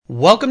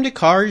Welcome to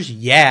Cars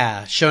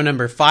Yeah, show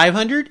number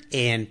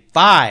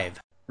 505.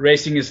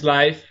 Racing is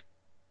life,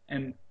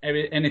 and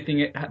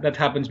anything that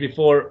happens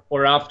before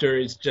or after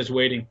is just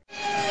waiting.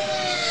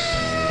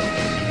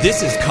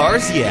 This is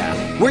Cars Yeah,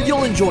 where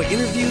you'll enjoy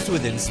interviews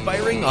with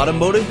inspiring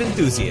automotive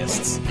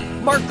enthusiasts.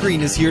 Mark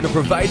Green is here to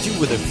provide you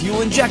with a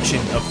fuel injection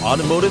of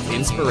automotive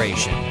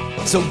inspiration.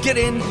 So get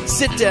in,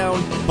 sit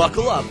down,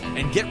 buckle up,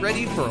 and get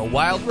ready for a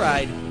wild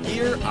ride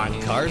here on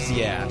Cars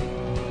Yeah.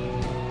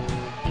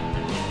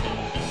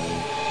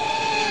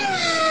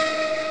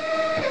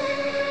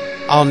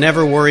 I'll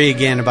never worry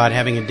again about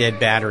having a dead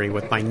battery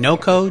with my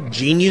NOCO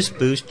Genius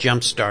Boost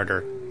Jump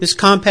Starter. This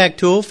compact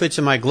tool fits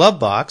in my glove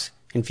box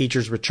and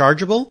features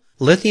rechargeable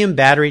lithium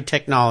battery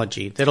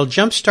technology that'll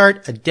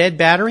jumpstart a dead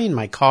battery in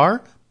my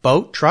car,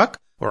 boat,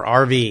 truck, or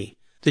RV.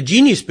 The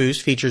Genius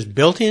Boost features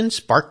built-in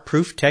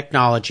spark-proof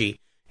technology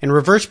and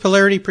reverse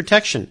polarity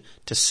protection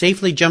to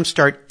safely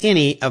jumpstart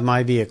any of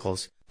my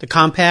vehicles. The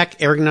compact,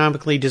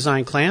 ergonomically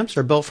designed clamps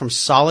are built from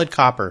solid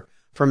copper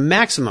for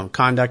maximum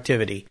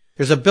conductivity.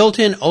 There's a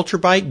built-in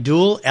ultra-bright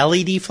dual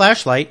LED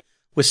flashlight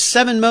with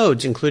 7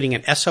 modes, including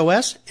an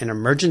SOS and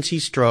emergency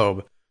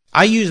strobe.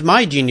 I use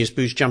my Genius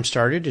Boost Jump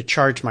Starter to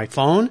charge my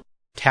phone,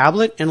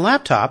 tablet, and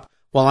laptop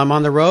while I'm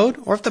on the road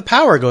or if the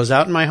power goes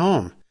out in my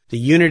home. The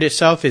unit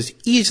itself is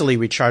easily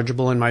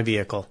rechargeable in my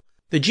vehicle.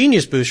 The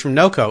Genius Boost from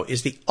NOCO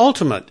is the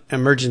ultimate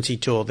emergency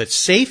tool that's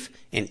safe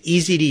and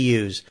easy to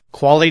use.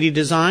 Quality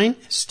design,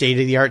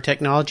 state-of-the-art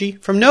technology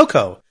from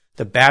NOCO,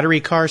 the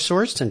battery car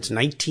source since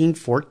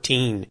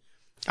 1914.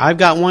 I've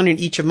got one in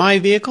each of my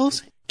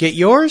vehicles. Get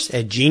yours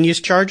at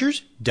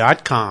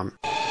geniuschargers.com.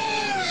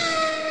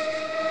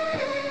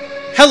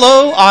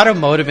 Hello,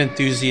 automotive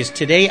enthusiasts.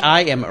 Today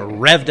I am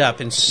revved up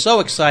and so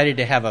excited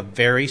to have a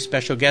very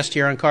special guest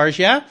here on Cars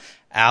Yeah,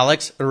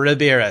 Alex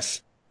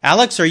Riberas.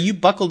 Alex, are you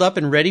buckled up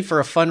and ready for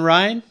a fun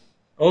ride?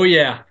 Oh,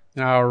 yeah.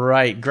 All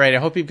right, great. I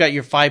hope you've got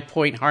your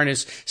 5-point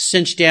harness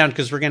cinched down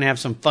because we're going to have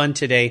some fun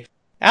today.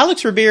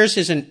 Alex Riberas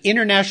is an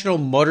international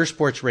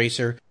motorsports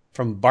racer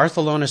from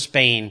Barcelona,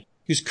 Spain,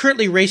 who's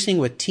currently racing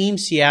with Team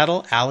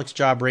Seattle Alex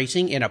Job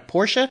Racing in a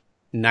Porsche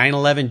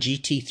 911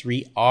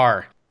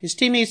 GT3R. His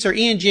teammates are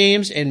Ian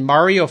James and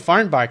Mario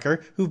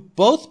Farnbacher, who've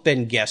both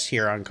been guests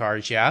here on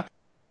Cars Yeah.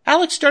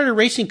 Alex started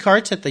racing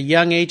karts at the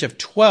young age of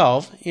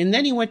 12, and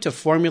then he went to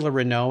Formula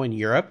Renault in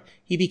Europe.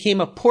 He became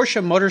a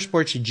Porsche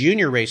Motorsports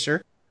junior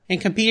racer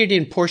and competed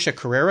in Porsche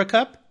Carrera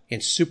Cup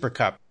and Super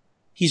Cup.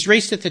 He's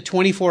raced at the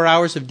 24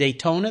 Hours of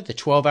Daytona, the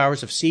 12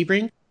 Hours of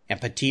Sebring, and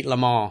Petit Le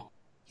Mans.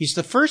 He's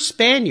the first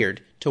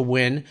Spaniard to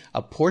win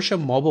a Porsche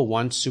Mobil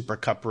 1 Super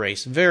Cup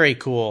race. Very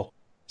cool.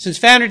 Since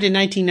founded in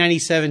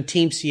 1997,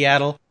 Team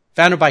Seattle,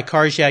 founded by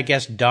Cars Yeah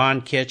guest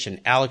Don Kitch and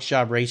Alex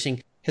Job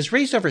Racing, has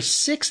raised over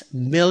 $6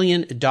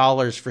 million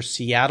for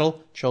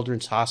Seattle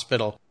Children's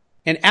Hospital.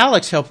 And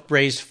Alex helped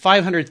raise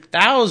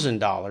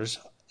 $500,000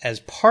 as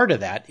part of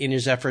that in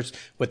his efforts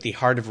with the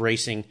Heart of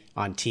Racing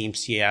on Team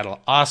Seattle.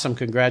 Awesome.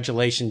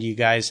 Congratulations to you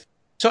guys.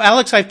 So,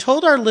 Alex, I've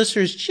told our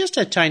listeners just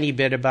a tiny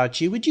bit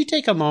about you. Would you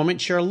take a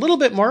moment, share a little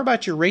bit more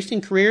about your racing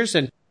careers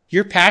and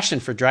your passion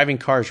for driving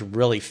cars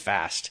really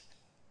fast?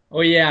 Oh,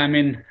 yeah. I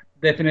mean,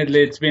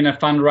 definitely it's been a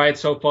fun ride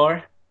so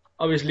far.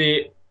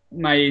 Obviously,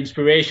 my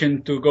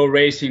inspiration to go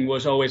racing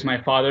was always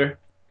my father,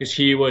 because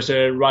he was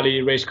a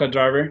rally race car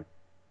driver.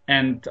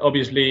 And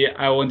obviously,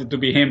 I wanted to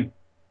be him.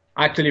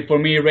 Actually, for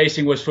me,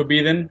 racing was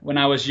forbidden when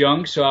I was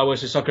young, so I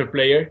was a soccer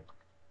player.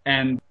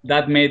 And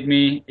that made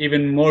me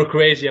even more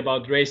crazy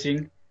about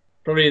racing.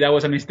 Probably that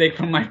was a mistake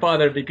from my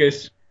father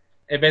because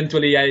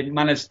eventually I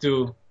managed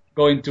to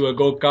go into a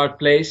go-kart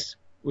place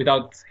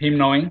without him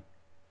knowing.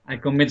 I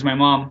convinced my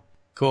mom.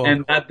 Cool.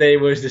 And that day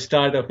was the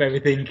start of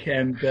everything.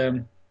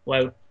 And,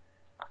 well,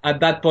 at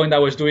that point I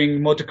was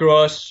doing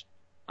motocross.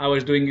 I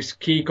was doing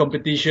ski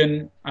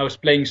competition. I was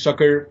playing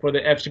soccer for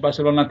the FC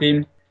Barcelona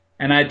team.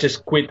 And I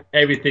just quit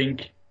everything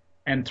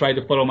and tried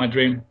to follow my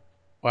dream.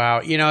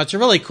 Wow. You know, it's a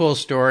really cool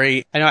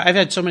story. I know I've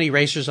had so many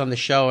racers on the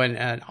show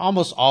and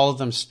almost all of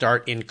them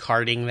start in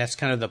karting. That's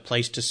kind of the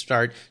place to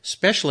start,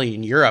 especially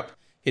in Europe.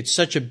 It's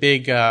such a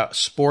big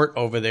sport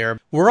over there.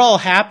 We're all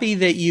happy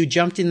that you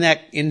jumped in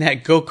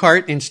that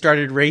go-kart and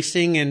started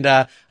racing. And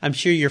I'm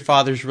sure your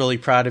father's really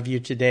proud of you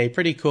today.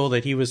 Pretty cool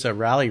that he was a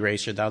rally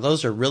racer. Now,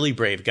 those are really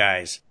brave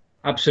guys.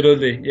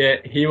 Absolutely. Yeah,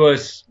 he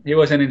was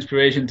an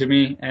inspiration to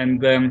me.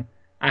 And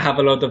I have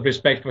a lot of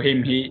respect for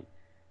him.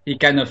 He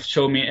kind of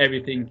showed me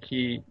everything.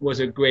 He was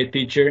a great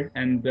teacher.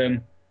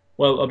 And,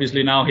 well,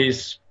 obviously now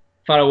he's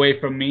far away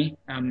from me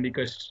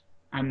because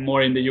I'm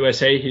more in the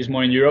USA. He's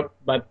more in Europe.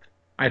 But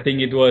I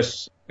think it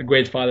was a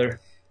great father.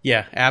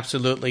 Yeah,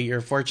 absolutely. You're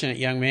a fortunate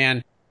young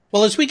man.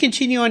 Well, as we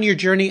continue on your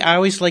journey, I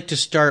always like to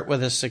start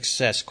with a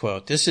success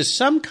quote. This is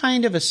some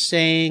kind of a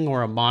saying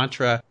or a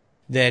mantra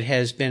that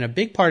has been a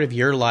big part of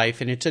your life.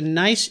 And it's a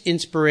nice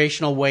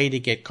inspirational way to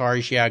get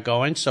Cars Yeah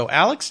going. So,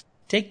 Alex,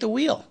 take the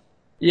wheel.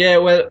 Yeah,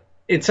 well,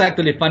 it's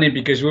actually funny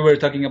because we were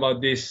talking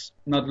about this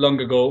not long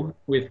ago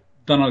with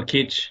Donald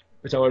Kitch,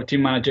 who's our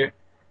team manager.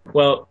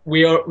 Well,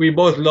 we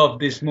both love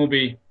this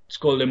movie. It's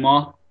called Le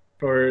Mans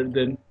for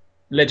the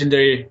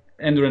legendary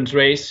endurance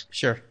race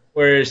Sure.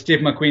 where Steve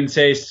McQueen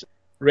says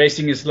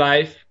racing is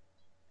life,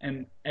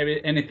 and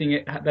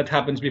anything that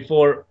happens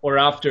before or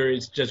after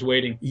is just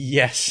waiting.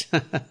 Yes.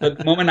 But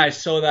the moment I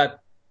saw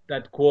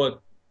that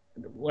quote,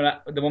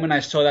 the moment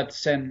I saw that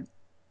scene,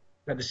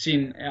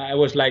 I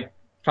was like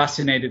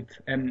fascinated.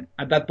 And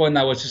at that point,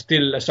 I was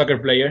still a soccer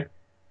player,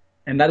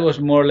 and that was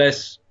more or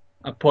less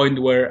a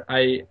point where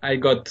I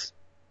got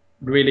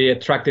really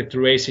attracted to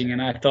racing,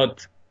 and I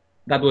thought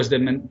that was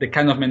the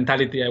kind of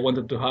mentality I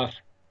wanted to have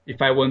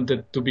if I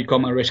wanted to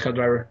become a race car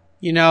driver.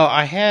 You know,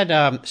 I had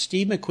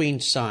Steve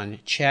McQueen's son,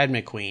 Chad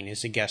McQueen,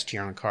 is a guest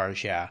here on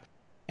Cars Yeah,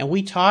 and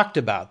we talked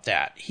about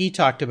that. He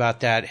talked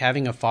about that,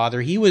 having a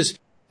father. He was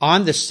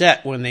on the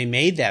set when they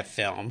made that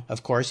film.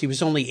 Of course, he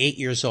was only 8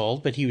 years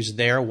old, but he was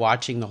there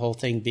watching the whole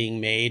thing being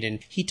made. And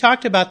he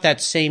talked about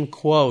that same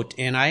quote.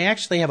 And I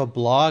actually have a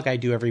blog I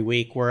do every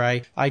week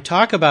where I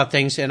talk about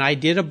things. And I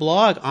did a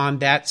blog on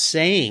that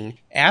saying,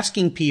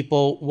 asking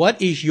people,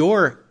 what is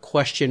your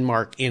question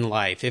mark in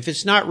life? If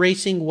it's not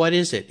racing, what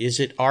is it? Is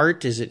it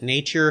art? Is it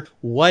nature?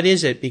 What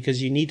is it?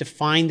 Because you need to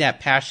find that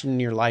passion in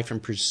your life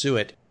and pursue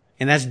it.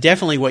 And that's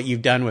definitely what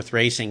you've done with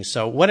racing.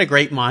 So what a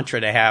great mantra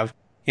to have.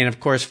 And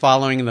of course,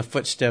 following in the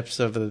footsteps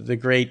of the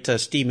great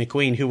Steve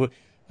McQueen, who,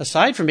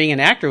 aside from being an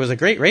actor, was a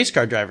great race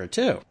car driver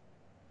too.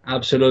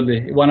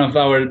 Absolutely. One of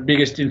our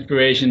biggest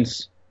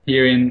inspirations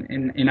here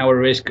in our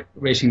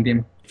racing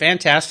team.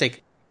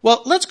 Fantastic.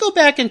 Well, let's go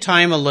back in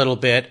time a little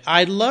bit.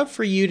 I'd love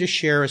for you to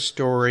share a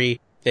story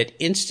that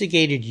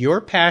instigated your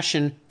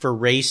passion for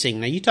racing.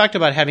 Now, you talked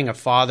about having a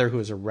father who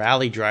was a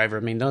rally driver. I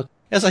mean,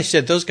 as I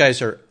said, those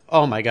guys are,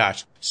 oh my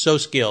gosh, so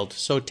skilled,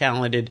 so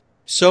talented,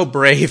 so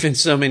brave in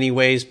so many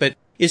ways. But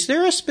is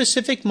there a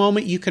specific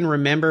moment you can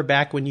remember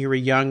back when you were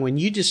young when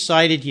you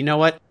decided, you know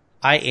what,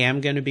 I am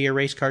going to be a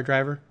race car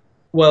driver?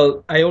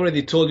 Well, I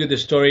already told you the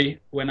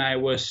story when I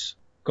was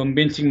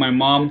convincing my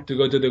mom to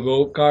go to the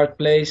go-kart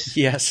place.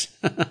 Yes.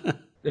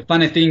 The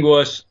funny thing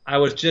was I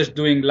was just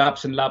doing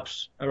laps and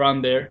laps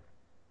around there,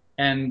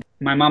 and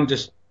my mom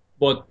just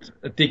bought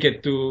a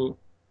ticket to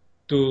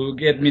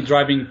get me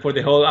driving for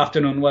the whole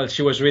afternoon while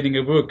she was reading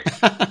a book.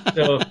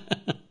 So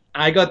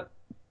I got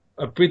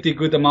a pretty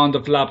good amount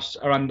of laps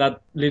around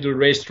that little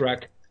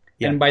racetrack.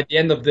 Yeah. And by the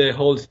end of the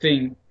whole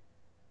thing,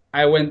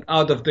 I went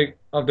out of the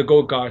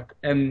go-kart,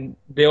 and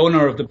the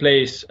owner of the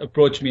place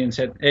approached me and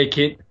said, "Hey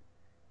kid,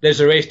 there's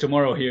a race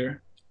tomorrow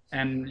here,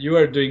 and you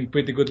are doing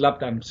pretty good lap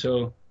time.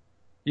 So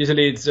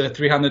usually it's a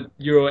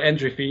 €300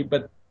 entry fee,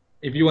 but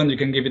if you want, you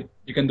can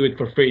do it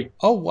for free."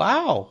 Oh,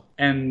 wow.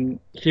 And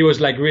he was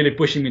like really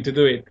pushing me to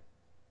do it.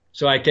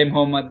 So I came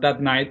home at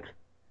that night,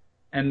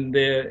 and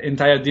the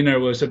entire dinner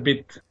was a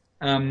bit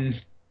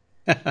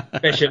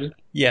special.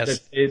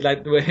 Yes.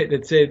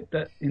 Let's say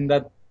it in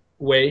that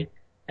way.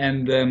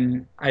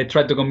 And I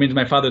tried to convince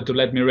my father to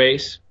let me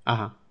race.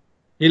 Uh-huh.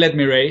 He let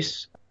me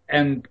race.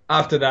 And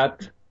after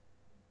that,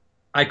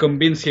 I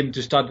convinced him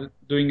to start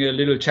doing a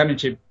little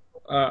championship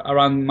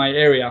around my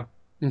area.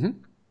 Mm-hmm.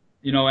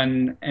 You know,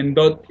 and in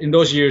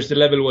those years, the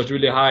level was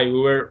really high. We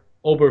were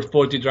over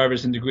 40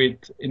 drivers in the grid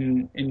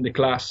in the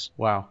class.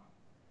 Wow.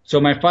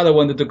 So my father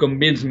wanted to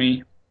convince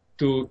me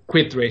to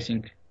quit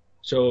racing.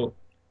 So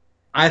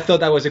I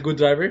thought I was a good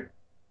driver.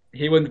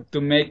 He wanted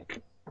to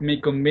make me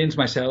convince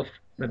myself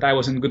that I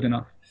wasn't good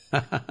enough.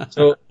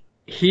 So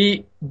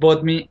he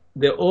bought me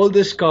the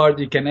oldest car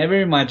you can ever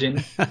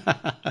imagine.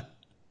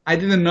 I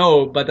didn't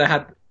know, but I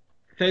had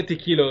 30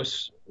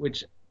 kilos,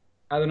 which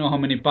I don't know how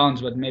many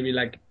pounds, but maybe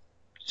like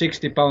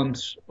 60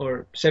 pounds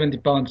or 70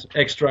 pounds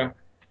extra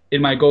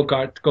in my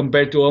go-kart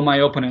compared to all my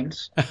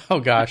opponents. Oh,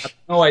 gosh. I had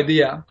no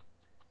idea.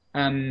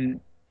 And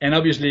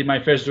obviously,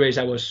 my first race,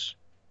 I was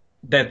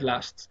dead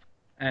last.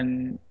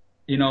 And,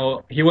 you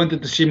know, he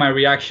wanted to see my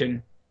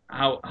reaction,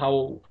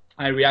 how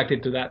I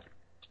reacted to that.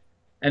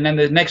 And then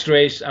the next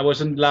race, I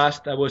wasn't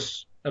last. I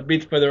was a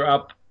bit further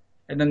up.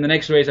 And then the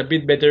next race, a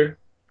bit better.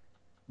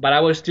 But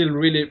I was still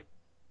really,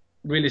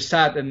 really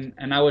sad.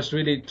 And I was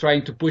really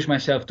trying to push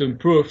myself to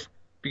improve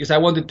because I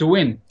wanted to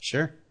win.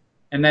 Sure.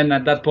 And then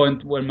at that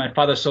point, when my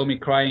father saw me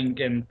crying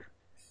and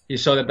he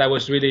saw that I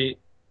was really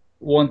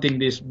wanting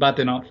this bad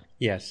enough,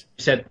 yes,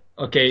 he said,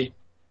 "Okay,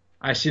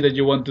 I see that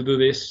you want to do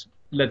this.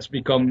 Let's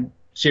become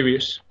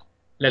serious.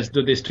 Let's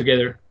do this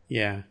together.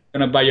 Yeah.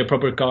 I'm gonna buy you a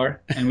proper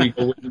car, and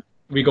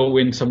we go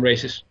win some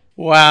races."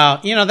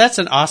 Wow. You know, that's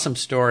an awesome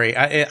story.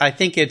 I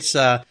think it's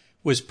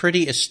was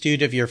pretty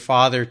astute of your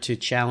father to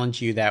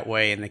challenge you that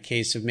way in the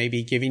case of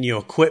maybe giving you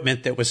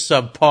equipment that was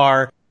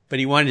subpar, but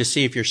he wanted to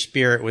see if your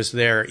spirit was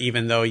there,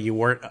 even though you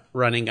weren't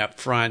running up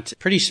front.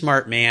 Pretty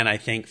smart man, I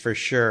think, for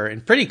sure.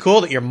 And pretty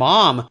cool that your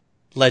mom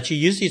let you.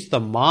 Usually it's the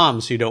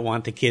moms who don't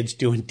want the kids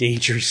doing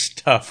dangerous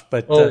stuff.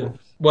 But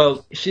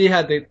well, she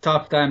had a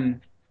tough time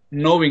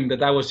knowing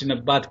that I was in a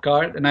bad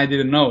car, and I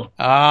didn't know.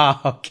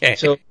 Ah, okay.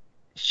 So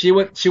she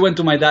went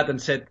to my dad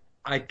and said,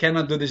 "I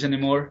cannot do this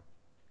anymore.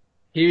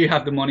 Here you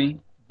have the money.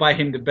 Buy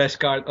him the best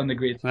car on the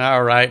grid."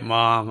 All right,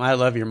 Mom. I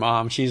love your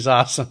mom. She's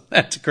awesome.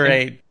 That's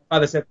great.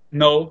 Father said,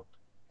 "No,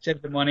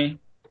 save the money.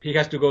 he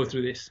has to go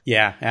through this.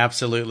 Yeah,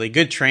 absolutely.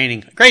 Good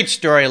training. Great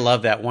story. I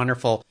love that.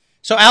 Wonderful.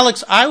 So,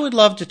 Alex, I would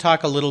love to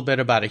talk a little bit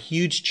about a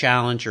huge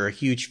challenge or a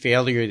huge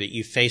failure that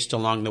you faced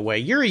along the way.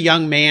 You're a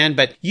young man,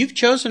 but you've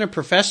chosen a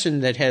profession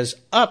that has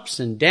ups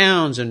and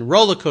downs and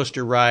roller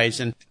coaster rides,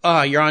 and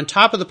you're on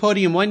top of the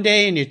podium one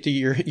day and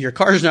your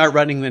car's not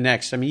running the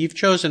next. I mean, you've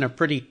chosen a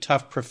pretty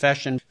tough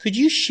profession. Could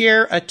you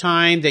share a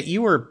time that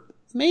you were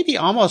maybe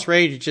almost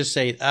ready to just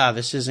say,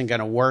 this isn't going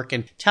to work,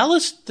 and tell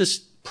us this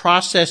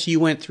process you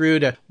went through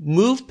to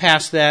move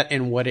past that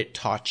and what it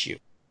taught you?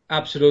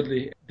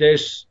 Absolutely.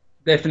 There's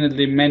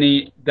definitely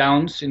many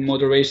downs in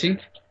motor racing.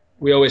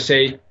 We always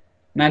say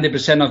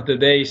 90% of the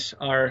days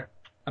are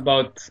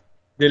about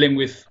dealing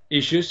with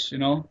issues,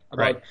 about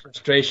right.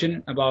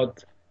 frustration,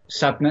 about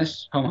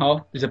sadness,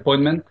 somehow,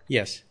 disappointment.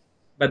 Yes.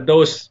 But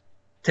those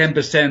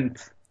 10%,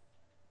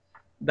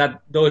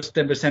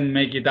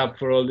 make it up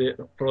for all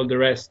the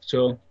rest.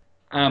 So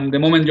the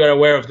moment you are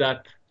aware of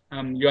that,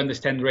 you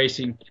understand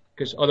racing,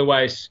 because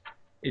otherwise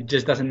it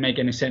just doesn't make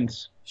any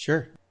sense.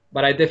 Sure.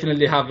 But I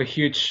definitely have a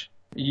huge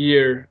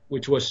year,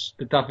 which was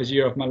the toughest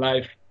year of my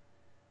life.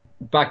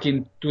 Back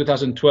in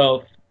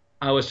 2012,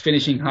 I was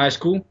finishing high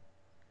school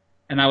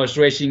and I was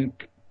racing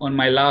on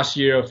my last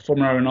year of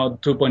Formula Renault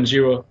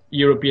 2.0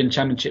 European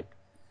Championship.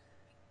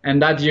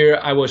 And that year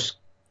I was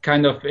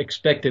kind of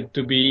expected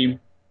to be,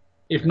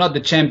 if not the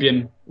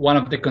champion, one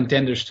of the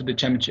contenders to the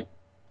championship.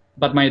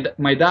 But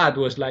my dad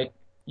was like,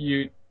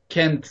 you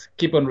can't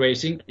keep on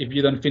racing if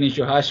you don't finish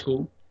your high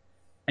school,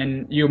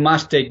 and you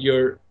must take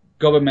your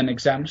government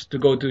exams to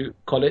go to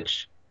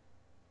college,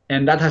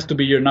 and that has to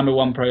be your number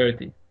one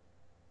priority.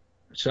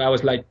 So I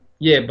was like,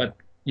 yeah, but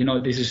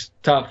this is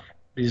tough.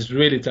 This is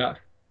really tough.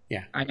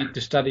 Yeah. I need to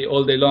study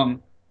all day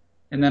long,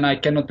 and then I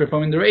cannot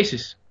perform in the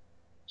races.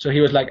 So he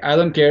was like, I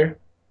don't care.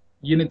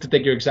 You need to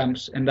take your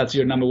exams, and that's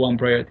your number one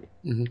priority.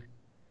 Mm-hmm.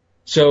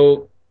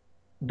 So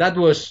that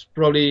was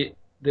probably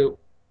the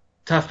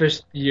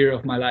toughest year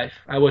of my life.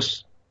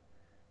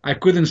 I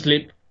couldn't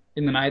sleep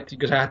in the night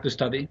because I had to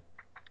study.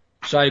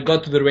 So I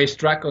got to the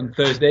racetrack on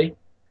Thursday,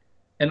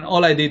 and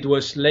all I did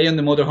was lay on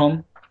the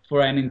motorhome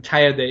for an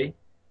entire day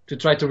to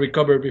try to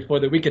recover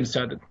before the weekend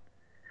started.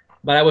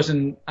 But I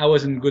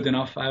wasn't good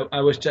enough.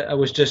 I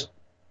was just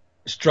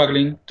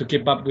struggling to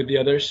keep up with the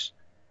others,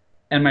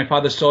 and my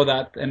father saw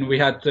that, and we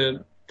had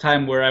the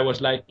time where I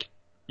was like,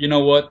 you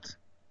know what,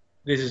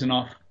 this is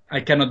enough.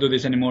 I cannot do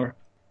this anymore.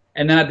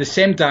 And then at the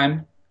same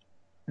time,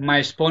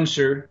 my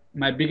sponsor,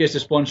 my biggest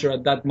sponsor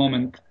at that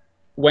moment,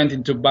 went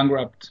into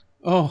bankrupt.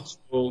 Oh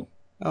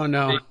They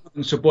no.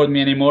 couldn't support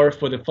me anymore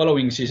for the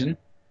following season.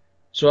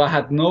 So I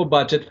had no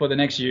budget for the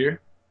next year.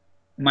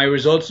 My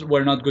results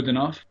were not good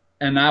enough,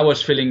 and I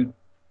was feeling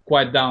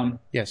quite down.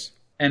 Yes.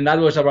 And that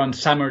was around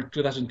summer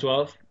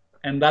 2012.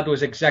 And that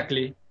was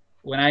exactly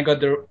when I got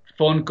the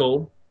phone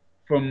call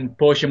from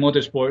Porsche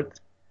Motorsport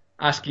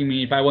asking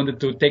me if I wanted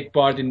to take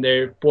part in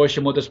their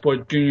Porsche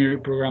Motorsport Junior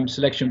Program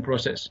selection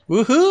process.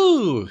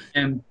 Woohoo!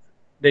 And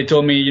they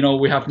told me,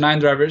 we have 9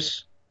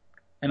 drivers,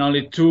 and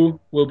only 2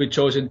 will be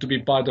chosen to be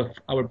part of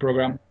our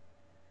program.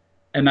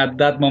 And at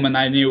that moment,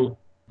 I knew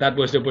that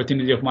was the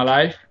opportunity of my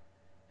life.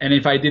 And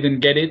if I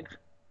didn't get it,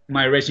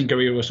 my racing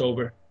career was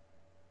over.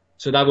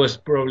 So that was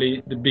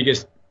probably the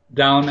biggest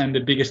down and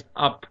the biggest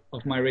up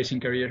of my racing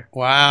career.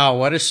 Wow,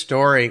 what a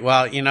story.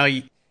 Well,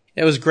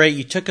 it was great.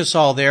 You took us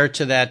all there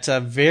to that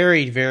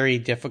very, very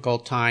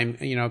difficult time.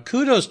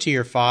 Kudos to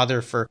your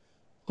father for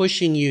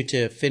pushing you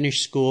to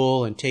finish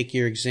school and take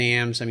your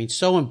exams. I mean,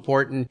 so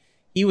important.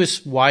 He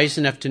was wise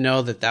enough to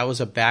know that that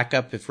was a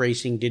backup if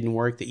racing didn't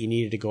work, that you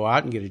needed to go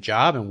out and get a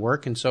job and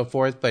work and so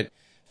forth. But,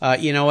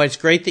 it's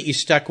great that you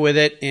stuck with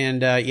it.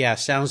 And,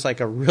 sounds like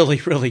a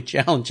really, really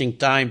challenging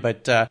time,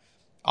 but,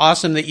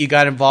 awesome that you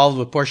got involved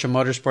with Porsche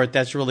Motorsport.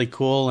 That's really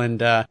cool.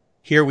 And,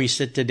 here we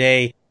sit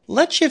today.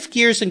 Let's shift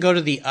gears and go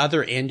to the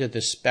other end of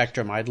the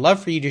spectrum. I'd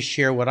love for you to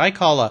share what I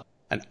call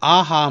an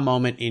aha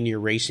moment in your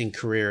racing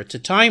career. It's a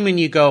time when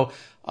you go,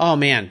 oh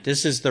man,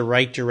 this is the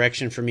right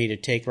direction for me to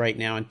take right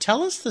now. And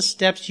tell us the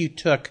steps you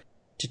took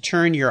to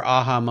turn your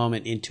aha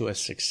moment into a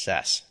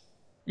success.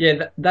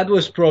 Yeah, that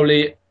was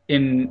probably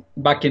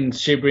back in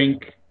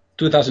Sebring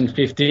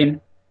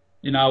 2015.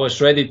 I was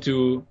ready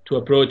to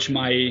approach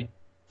my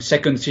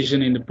second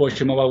season in the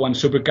Porsche Mobile One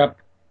Super Cup,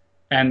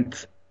 and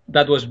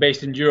that was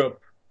based in Europe.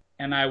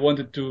 And I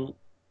wanted to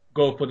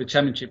go for the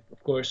championship,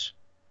 of course.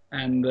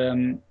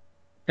 And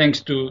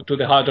thanks to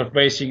the Heart of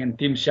Racing and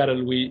Team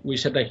Shuttle, we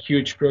set a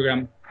huge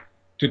program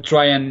to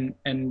try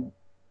and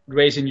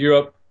race in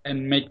Europe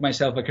and make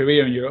myself a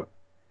career in Europe.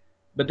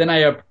 But then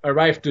I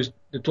arrived to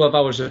the 12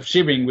 Hours of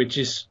Sebring, which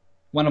is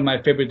one of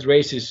my favorite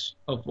races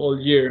of all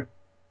year.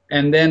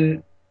 And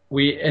then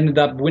we ended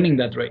up winning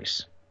that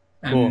race.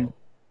 Cool.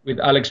 With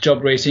Alex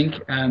Job Racing.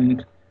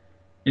 And,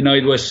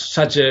 it was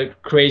such a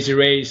crazy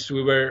race.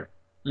 We were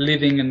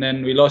leading, and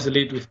then we lost the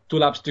lead with 2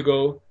 laps to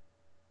go.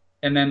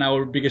 And then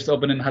our biggest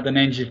opponent had an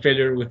engine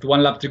failure with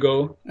 1 lap to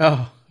go.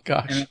 Oh,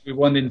 gosh. And we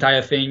won the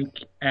entire thing.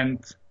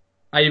 And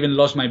I even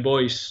lost my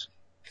voice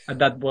at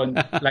that point.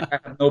 Like, I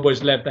had no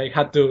voice left. I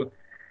had to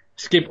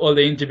skip all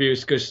the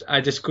interviews because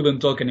I just couldn't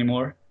talk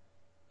anymore.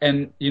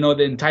 And,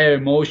 the entire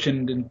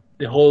emotion,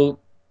 the whole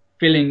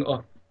feeling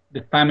of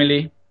the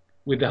family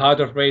with the heart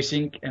of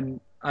racing and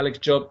Alex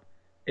Job,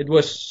 it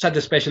was such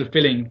a special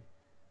feeling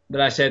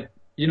that I said,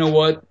 you know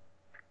what,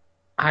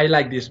 I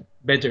like this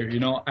better.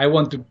 I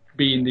want to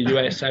be in the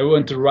US. I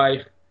want to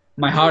drive.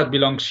 My heart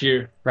belongs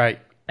here. Right.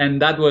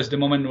 And that was the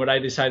moment where I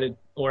decided,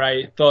 or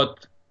I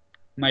thought,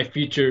 my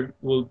future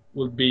will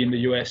be in the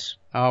US.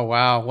 Oh,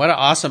 wow. What an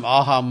awesome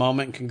aha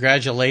moment.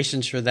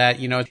 Congratulations for that.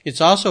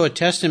 It's also a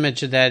testament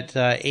to that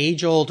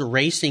age-old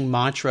racing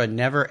mantra,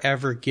 never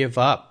ever give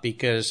up,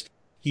 because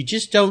you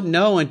just don't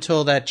know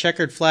until that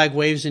checkered flag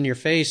waves in your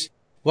face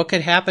what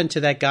could happen to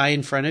that guy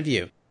in front of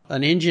you.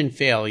 An engine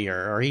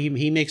failure, or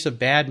he makes a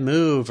bad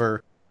move,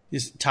 or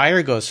his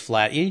tire goes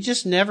flat. You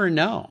just never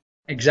know.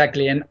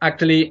 Exactly. And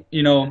actually,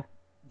 the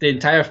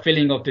entire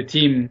feeling of the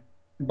team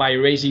by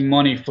raising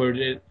money for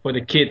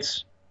the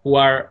kids who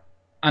are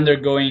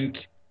undergoing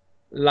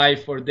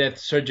life or death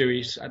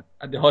surgeries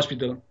at the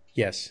hospital.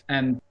 Yes.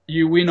 And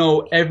we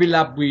know every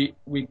lap we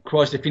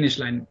cross the finish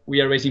line,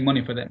 we are raising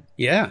money for them.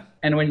 Yeah.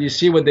 And when you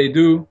see what they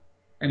do,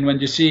 and when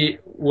you see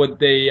what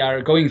they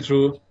are going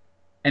through,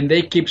 and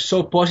they keep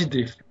so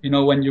positive,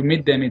 when you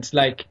meet them, it's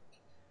like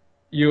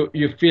you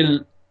feel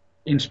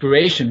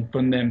inspiration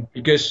from them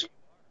because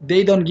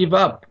they don't give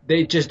up.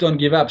 They just don't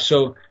give up.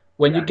 So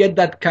when you get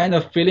that kind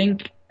of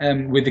feeling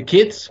with the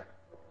kids,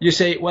 you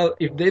say, well,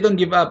 if they don't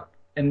give up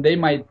and they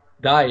might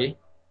die,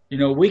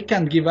 we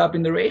can't give up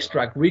in the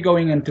racetrack. We're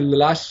going until the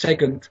last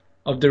second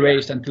of the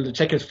race, until the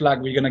checkered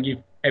flag. We're going to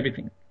give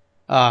everything.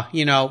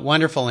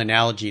 Wonderful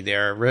analogy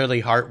there,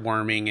 really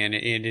heartwarming, and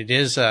it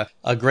is a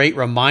great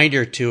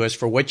reminder to us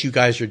for what you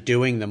guys are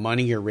doing, the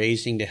money you're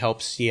raising to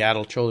help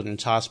Seattle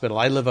Children's Hospital.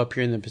 I live up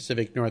here in the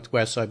Pacific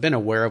Northwest, so I've been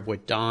aware of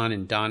what Don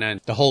and Donna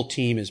and the whole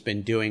team has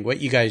been doing. What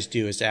you guys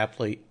do is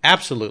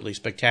absolutely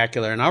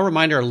spectacular. And I'll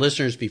remind our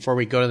listeners before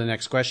we go to the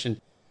next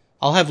question,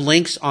 I'll have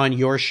links on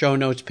your show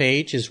notes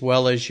page as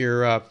well as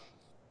your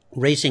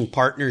racing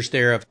partners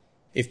there of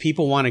if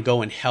people want to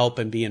go and help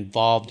and be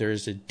involved,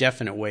 there's a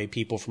definite way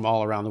people from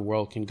all around the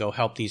world can go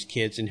help these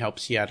kids and help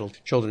Seattle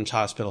Children's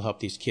Hospital help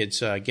these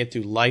kids get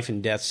through life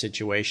and death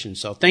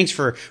situations. So thanks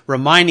for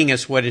reminding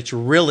us what it's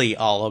really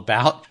all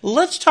about.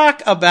 Let's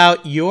talk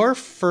about your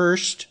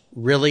first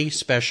really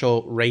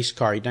special race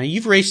car. Now,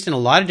 you've raced in a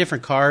lot of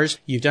different cars.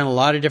 You've done a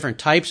lot of different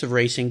types of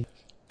racing.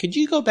 Could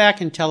you go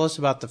back and tell us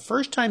about the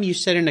first time you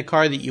sat in a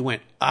car that you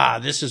went,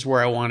 this is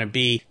where I want to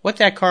be, what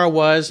that car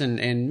was,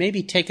 and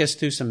maybe take us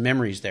through some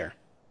memories there?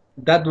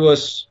 That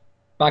was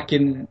back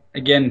in,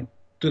 again,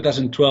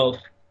 2012.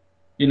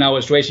 I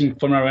was racing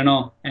Formula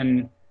Renault,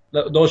 and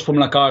those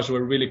Formula cars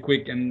were really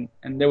quick and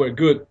they were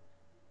good.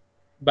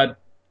 But,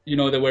 they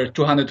were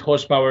 200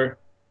 horsepower.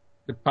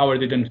 The power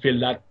didn't feel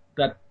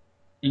that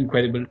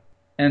incredible.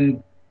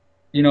 And,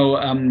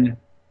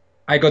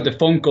 I got the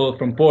phone call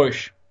from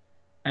Porsche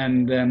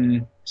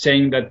and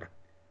saying that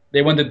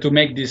they wanted to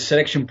make this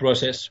selection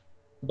process,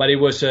 but it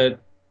was a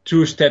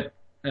two-step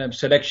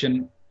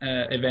selection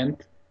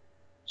event.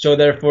 So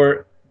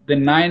therefore, the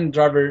nine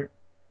drivers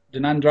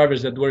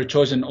that were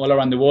chosen all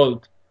around the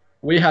world,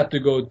 we had to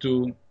go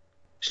to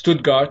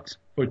Stuttgart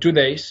for 2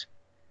 days,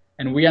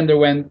 and we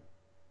underwent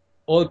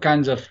all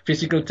kinds of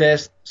physical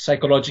tests,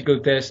 psychological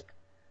tests,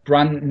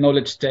 brand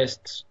knowledge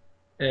tests,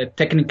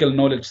 technical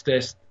knowledge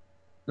tests,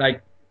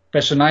 like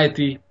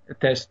personality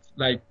tests,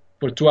 like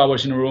for 2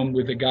 hours in a room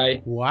with a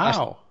guy.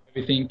 Wow.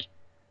 Everything.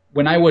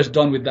 When I was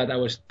done with that, I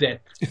was dead.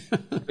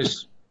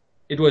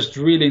 It was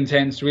really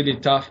intense, really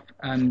tough,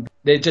 and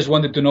they just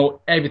wanted to know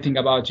everything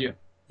about you.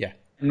 Yeah.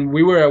 And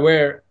we were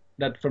aware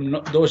that from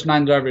those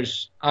 9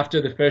 drivers,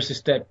 after the first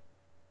step,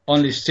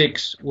 only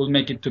 6 will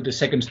make it to the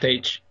second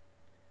stage.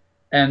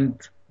 And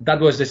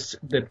that was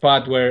the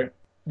part where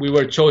we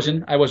were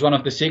chosen. I was one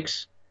of the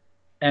 6,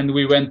 and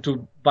we went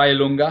to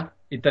Vallelunga,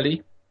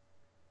 Italy,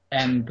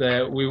 and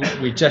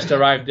we just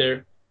arrived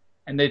there,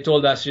 and they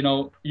told us,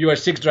 you are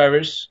 6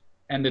 drivers,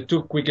 and the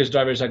 2 quickest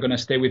drivers are going to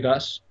stay with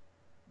us.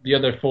 The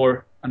other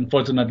 4,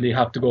 unfortunately,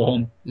 have to go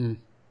home. Mm.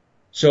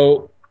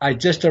 So I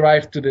just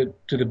arrived to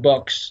the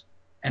box,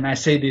 and I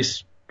see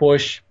this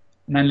Porsche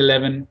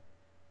 911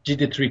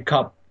 GT3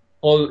 Cup,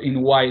 all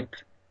in white,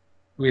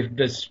 with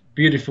this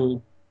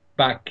beautiful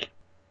back.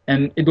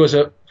 And it was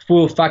a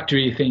full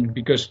factory thing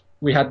because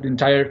we had the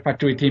entire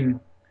factory team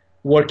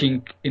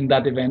working in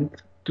that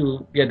event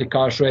to get the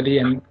cars ready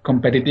and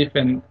competitive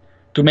and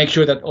to make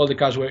sure that all the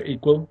cars were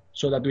equal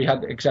so that we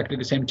had exactly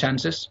the same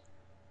chances.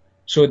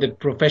 So the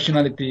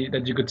professionality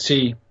that you could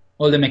see,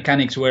 all the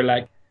mechanics were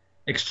like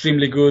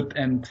extremely good,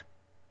 and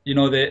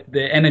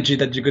the energy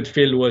that you could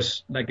feel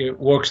was like a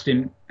works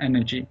team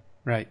energy.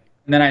 Right.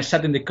 And then I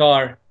sat in the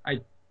car,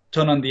 I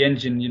turned on the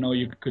engine,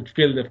 you could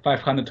feel the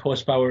 500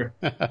 horsepower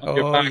on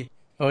your back.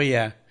 Oh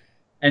yeah.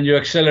 And you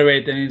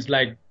accelerate and it's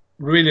like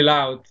really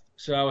loud.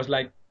 So I was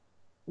like,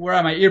 where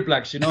are my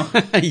earplugs,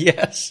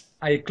 Yes.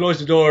 I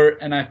closed the door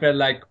and I felt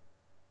like,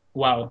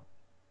 wow,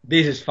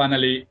 this is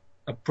finally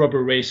a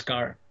proper race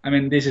car. I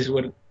mean, this is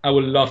what I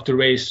would love to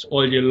race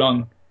all year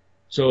long.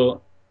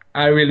 So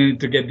I really need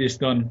to get this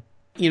done.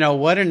 You know,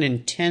 what an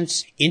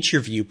intense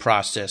interview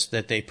process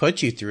that they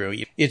put you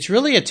through. It's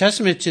really a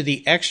testament to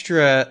the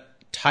extra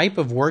type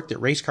of work that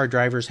race car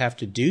drivers have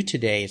to do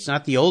today. It's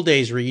not the old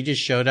days where you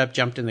just showed up,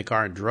 jumped in the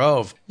car, and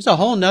drove. There's a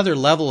whole nother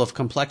level of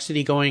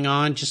complexity going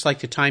on, just like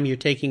the time you're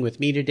taking with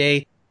me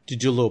today to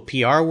do a little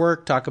PR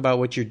work, talk about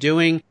what you're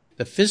doing,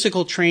 the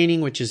physical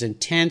training, which is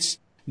intense,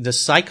 the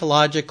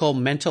psychological,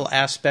 mental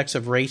aspects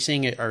of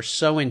racing are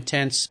so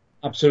intense.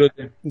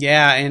 Absolutely.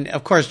 Yeah, and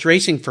of course,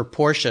 racing for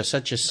Porsche,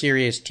 such a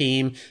serious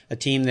team, a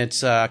team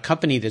that's a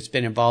company that's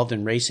been involved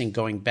in racing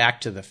going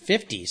back to the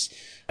 50s,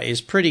 is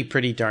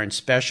pretty darn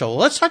special.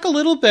 Let's talk a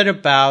little bit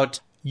about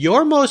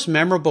your most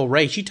memorable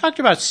race. You talked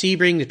about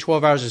Sebring, the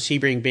 12 Hours of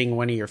Sebring being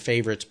one of your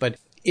favorites, but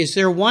is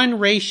there one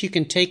race you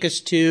can take us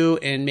to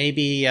and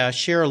maybe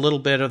share a little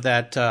bit of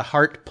that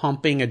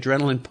heart-pumping,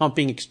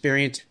 adrenaline-pumping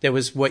experience that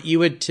was what you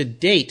would to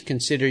date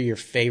consider your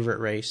favorite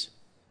race?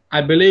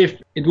 I believe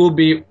it will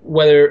be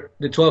whether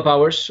the 12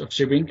 Hours of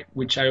Sebring,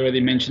 which I already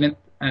mentioned it,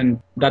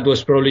 and that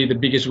was probably the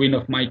biggest win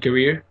of my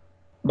career.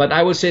 But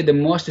I would say the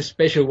most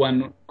special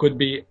one could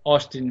be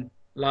Austin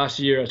last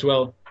year as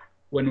well,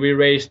 when we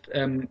raced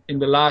in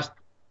the last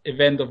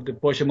event of the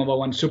Porsche Mobile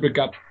One Super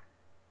Cup.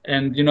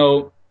 And, you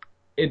know,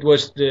 it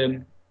was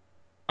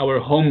our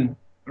home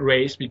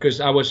race because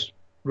I was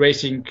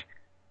racing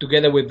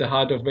together with the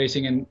Heart of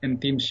Racing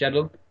and Team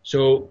Shuttle.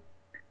 So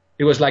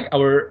it was like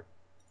our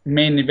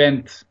main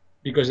event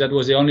because that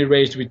was the only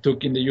race we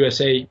took in the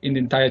USA in the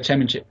entire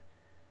championship.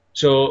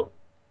 So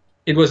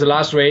it was the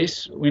last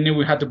race. We knew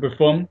we had to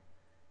perform.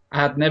 I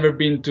had never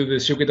been to the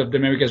Circuit of the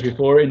Americas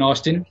before in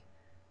Austin.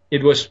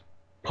 It was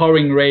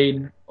pouring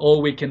rain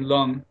all weekend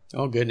long.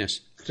 Oh,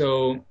 goodness.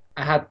 So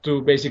I had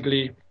to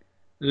basically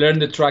learn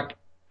the track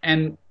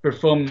and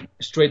perform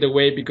straight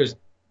away because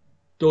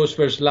those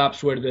first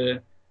laps were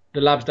the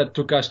laps that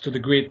took us to the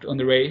grid on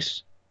the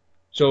race.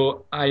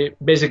 So I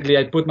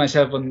put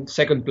myself on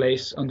second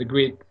place on the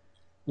grid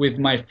with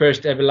my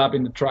first ever lap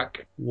in the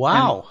track.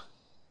 Wow.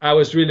 And I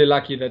was really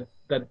lucky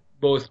that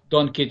both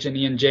Don Kitch and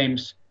Ian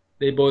James,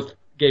 they both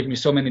gave me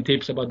so many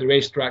tips about the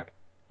racetrack.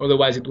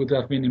 Otherwise, it would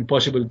have been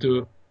impossible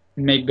to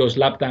make those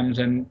lap times.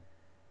 And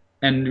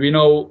we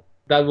know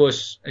that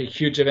was a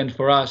huge event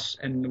for us,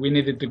 and we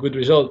needed a good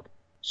result.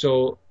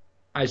 So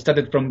I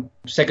started from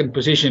second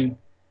position,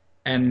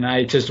 and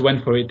I just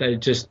went for it.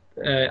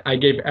 I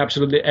gave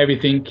absolutely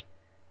everything,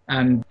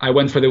 and I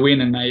went for the win,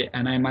 and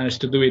I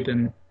managed to do it.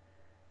 And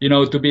you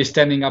know, to be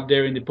standing up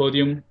there in the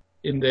podium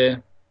in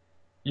the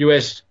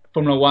US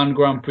Formula One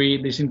Grand Prix,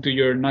 listening to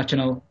your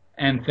national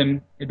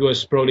anthem, it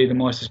was probably the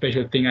most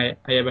special thing I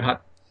ever had.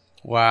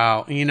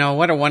 Wow. You know,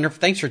 what a wonderful,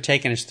 thanks for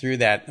taking us through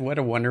that. What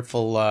a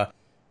wonderful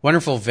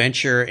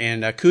venture,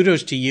 and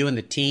kudos to you and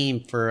the team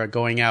for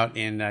going out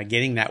and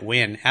getting that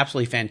win.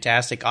 Absolutely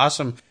fantastic.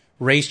 Awesome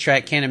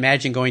racetrack. Can't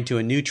imagine going to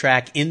a new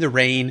track in the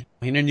rain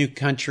in a new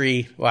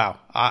country. Wow.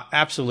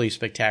 Absolutely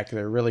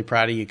spectacular. Really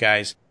proud of you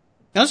guys.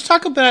 Now let's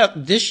talk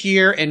about this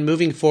year and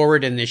moving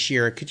forward in this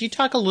year. Could you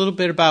talk a little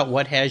bit about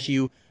what has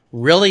you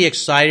really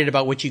excited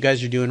about what you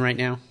guys are doing right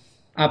now?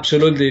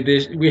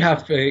 Absolutely. We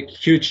have a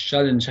huge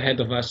challenge ahead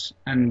of us.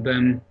 And,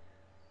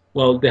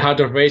 the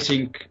Heart of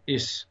Racing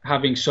is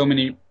having so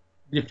many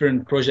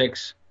different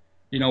projects.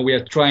 You know, we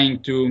are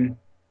trying to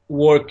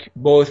work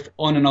both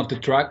on and off the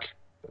track.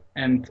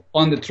 And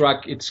on the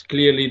track, it's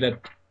clearly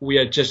that we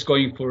are just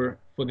going for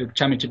the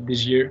championship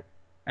this year.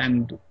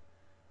 And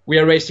we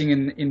are racing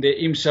in the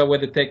IMSA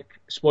WeatherTech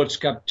Sports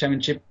Cup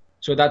Championship.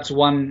 So that's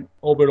one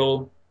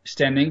overall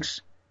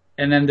standings.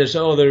 And then there's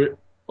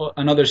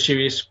another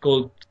series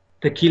called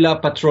Tequila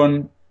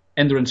Patron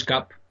Endurance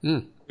Cup,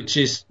 which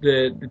is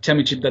the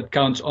championship that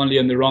counts only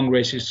on the wrong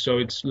races. So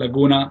it's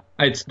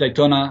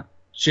Daytona,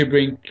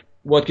 Sebring,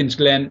 Watkins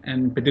Glen,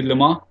 and Petit Le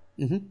Mans.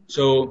 Mm-hmm.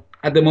 So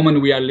at the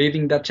moment we are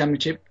leading that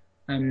championship,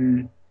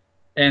 and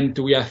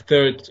we are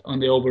third on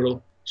the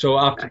overall. So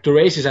after 2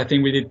 races, I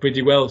think we did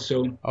pretty well.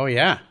 So oh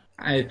yeah,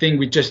 I think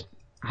we just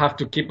have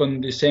to keep on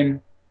the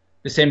same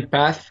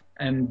path.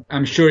 And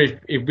I'm sure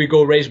if we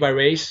go race by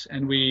race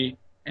and we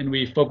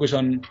focus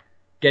on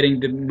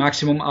getting the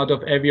maximum out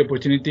of every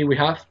opportunity we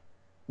have,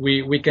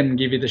 we can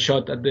give it a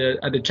shot at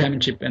the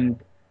championship, and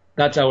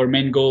that's our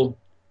main goal.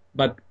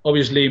 But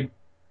obviously,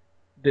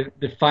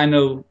 the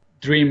final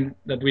dream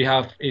that we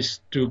have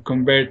is to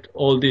convert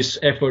all this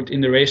effort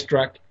in the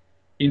racetrack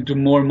into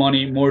more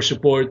money, more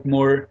support,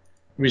 more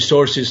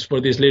resources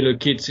for these little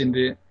kids in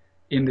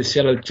the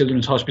Seattle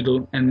Children's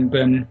Hospital,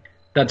 and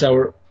that's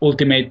our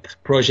ultimate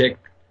project.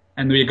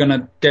 And we're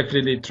gonna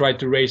definitely try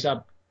to raise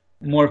up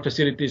more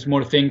facilities,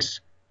 more things,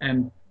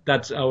 and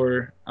that's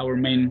our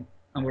main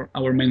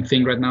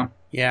thing right now.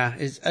 Yeah,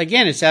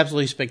 it's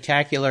absolutely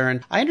spectacular,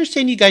 and I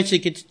understand you guys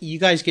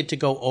get to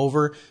go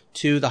over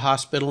to the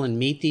hospital and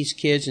meet these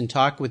kids and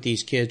talk with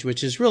these kids,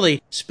 which is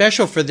really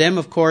special for them,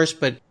 of course,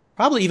 but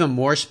probably even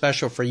more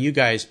special for you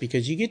guys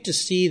because you get to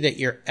see that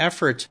your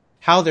efforts,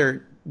 how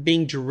they're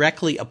being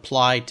directly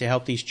applied to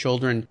help these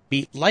children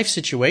beat life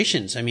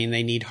situations. I mean,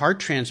 they need heart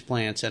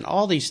transplants and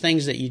all these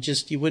things that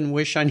you wouldn't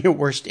wish on your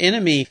worst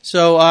enemy.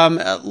 So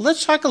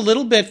let's talk a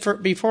little bit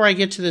before I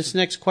get to this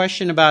next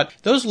question about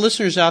those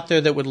listeners out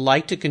there that would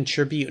like to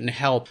contribute and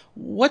help.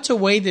 What's a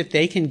way that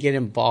they can get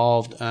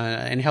involved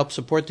and help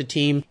support the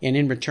team and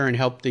in return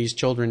help these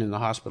children in the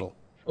hospital?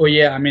 Oh,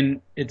 yeah. I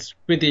mean, it's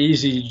pretty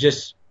easy.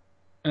 Just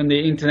on the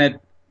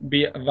internet,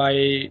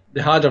 by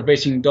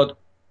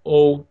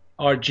theheartofracing.org.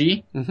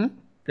 Mm-hmm.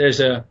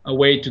 There's a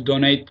way to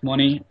donate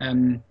money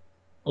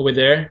over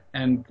there.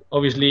 And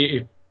obviously,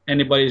 if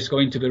anybody is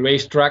going to the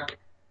racetrack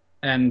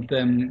and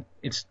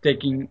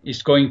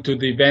is going to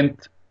the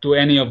event, to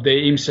any of the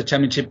IMSA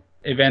Championship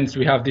events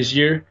we have this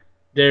year,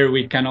 there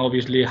we can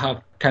obviously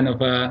have kind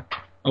of a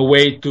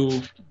way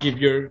to give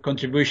your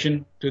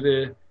contribution to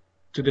the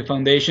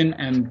foundation.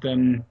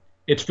 And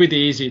it's pretty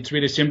easy. It's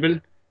really simple.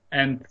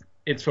 And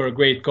it's for a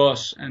great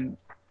cause, and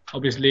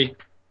obviously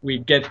we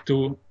get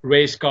to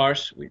race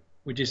cars,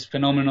 which is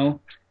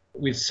phenomenal,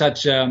 with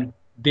such a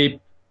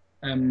deep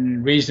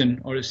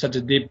reason or such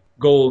a deep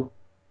goal,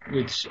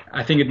 which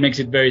I think it makes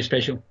it very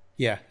special.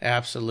 Yeah,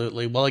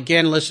 absolutely. Well,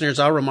 again, listeners,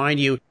 I'll remind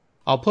you,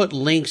 I'll put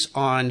links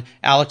on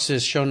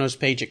Alex's show notes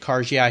page at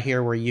Cars Yeah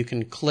here where you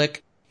can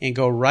click and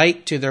go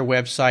right to their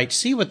website,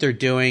 see what they're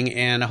doing,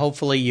 and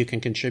hopefully you can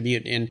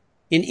contribute in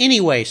any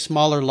way,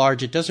 small or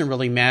large. It doesn't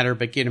really matter,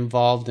 but get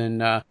involved,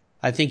 and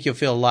I think you'll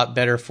feel a lot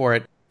better for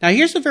it. Now,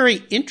 here's a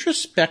very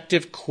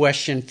introspective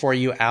question for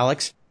you,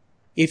 Alex.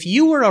 If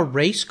you were a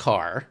race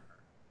car,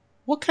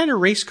 what kind of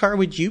race car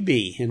would you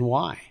be and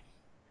why?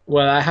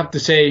 Well, I have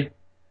to say,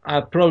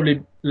 I'd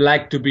probably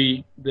like to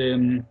be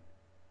the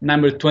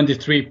number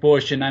 23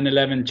 Porsche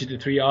 911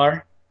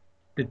 GT3R,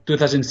 the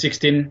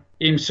 2016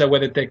 IMSA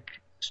WeatherTech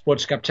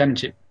Sports Cup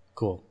Championship.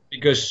 Cool.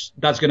 Because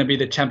that's going to be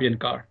the champion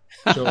car.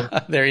 So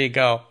there you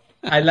go.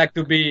 I like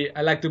to be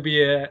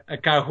a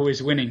car who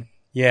is winning.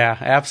 Yeah,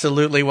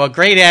 absolutely. Well,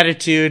 great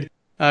attitude,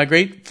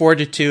 great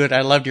fortitude.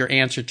 I loved your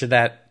answer to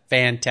that.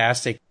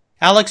 Fantastic.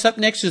 Alex, up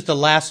next is the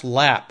last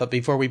lap. But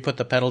before we put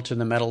the pedal to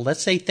the metal,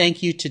 let's say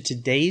thank you to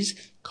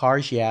today's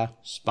Cars Yeah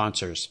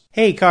sponsors.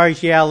 Hey,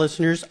 Cars Yeah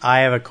listeners, I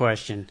have a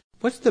question.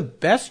 What's the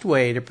best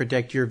way to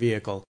protect your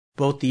vehicle,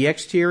 both the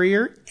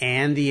exterior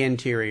and the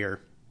interior?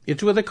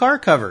 It's with a car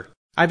cover.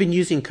 I've been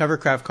using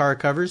Covercraft car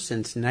covers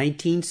since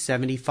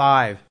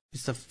 1975.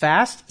 It's a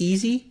fast,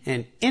 easy,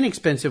 and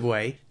inexpensive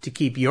way to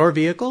keep your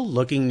vehicle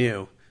looking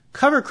new.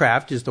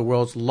 Covercraft is the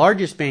world's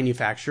largest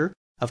manufacturer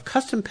of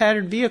custom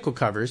patterned vehicle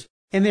covers,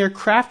 and they are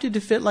crafted to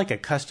fit like a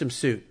custom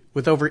suit,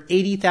 with over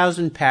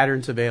 80,000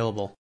 patterns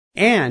available.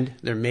 And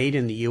they're made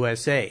in the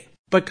USA.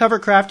 But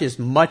Covercraft is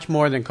much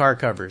more than car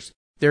covers.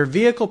 Their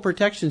vehicle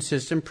protection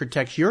system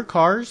protects your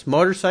cars,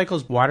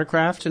 motorcycles,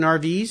 watercrafts, and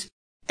RVs,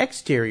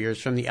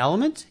 exteriors from the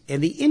elements,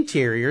 and the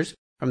interiors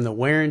from the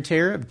wear and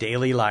tear of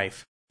daily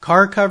life.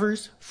 Car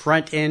covers,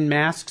 front end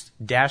masks,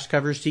 dash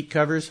covers, seat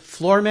covers,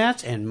 floor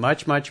mats, and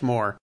much, much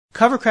more.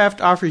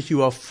 Covercraft offers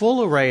you a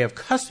full array of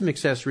custom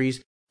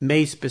accessories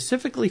made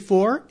specifically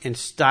for and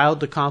styled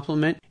to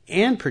complement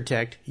and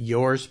protect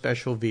your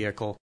special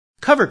vehicle.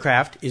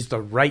 Covercraft is the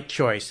right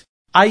choice.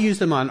 I use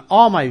them on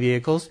all my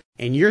vehicles,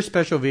 and your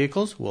special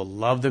vehicles will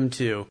love them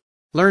too.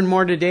 Learn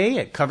more today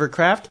at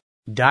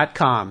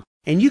covercraft.com,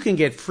 and you can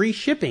get free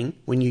shipping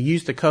when you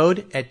use the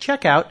code at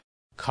checkout,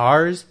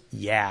 Cars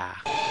Yeah.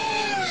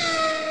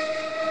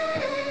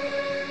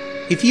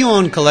 If you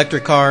own collector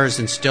cars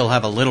and still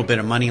have a little bit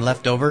of money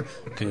left over,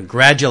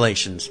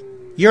 congratulations.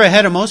 You're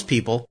ahead of most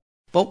people.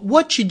 But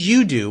what should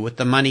you do with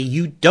the money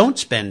you don't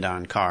spend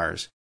on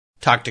cars?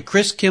 Talk to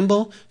Chris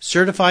Kimball,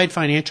 certified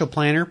financial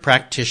planner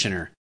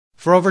practitioner.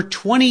 For over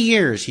 20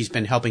 years, he's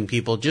been helping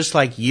people just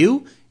like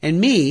you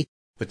and me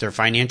with their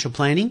financial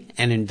planning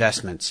and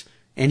investments.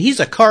 And he's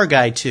a car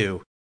guy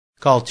too.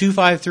 Call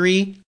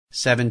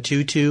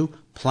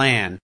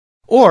 253-722-PLAN.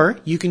 Or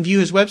you can view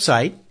his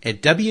website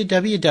at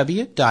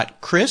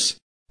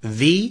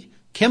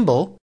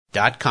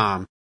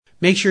www.chrisvkimball.com.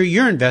 Make sure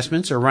your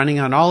investments are running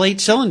on all 8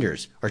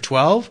 cylinders, or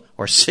 12,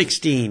 or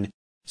 16.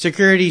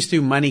 Securities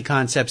through Money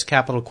Concepts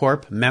Capital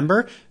Corp.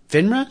 Member,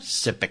 FINRA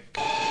SIPC.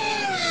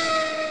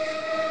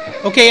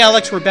 Okay,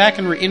 Alex, we're back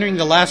and we're entering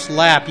the last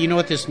lap. You know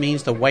what this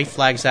means. The white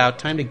flag's out.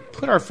 Time to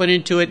put our foot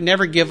into it.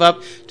 Never give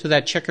up till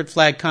that checkered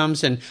flag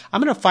comes. And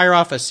I'm going to fire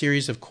off a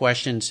series of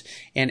questions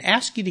and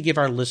ask you to give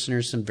our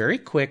listeners some very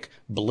quick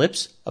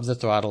blips of the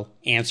throttle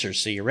answers.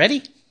 So you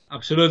ready?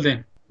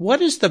 Absolutely.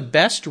 What is the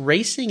best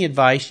racing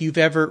advice you've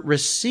ever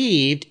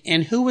received,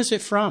 and who was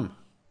it from?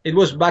 It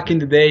was back in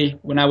the day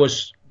when I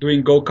was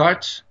doing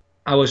go-karts.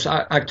 I was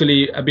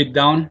actually a bit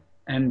down,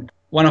 and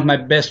one of my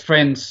best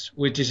friends,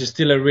 which is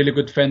still a really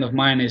good friend of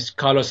mine, is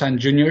Carlos Sainz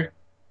Jr.,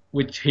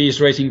 which he is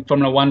racing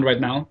Formula One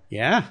right now.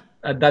 Yeah.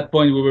 At that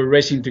point, we were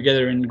racing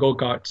together in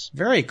go-karts.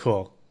 Very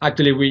cool.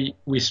 Actually,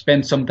 we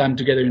spent some time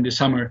together in the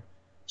summer.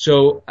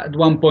 So at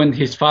one point,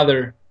 his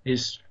father,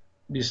 this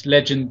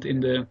legend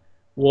in the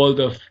world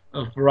of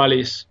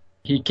rallies,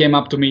 he came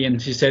up to me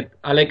and he said,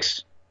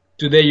 "Alex,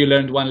 today you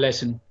learned one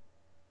lesson.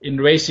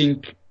 In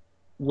racing,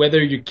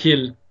 whether you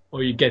kill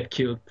or you get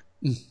killed.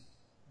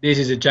 This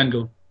is a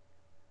jungle.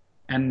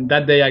 And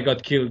that day I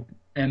got killed.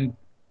 And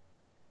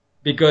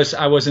because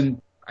I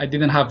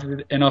didn't have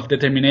enough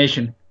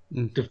determination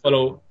to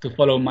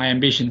follow my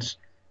ambitions.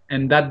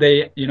 And that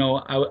day,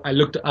 I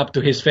looked up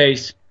to his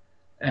face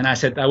and I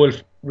said, I will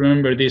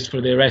remember this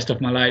for the rest of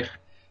my life.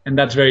 And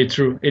that's very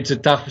true. It's a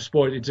tough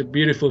sport. It's a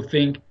beautiful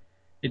thing.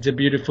 It's a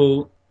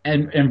beautiful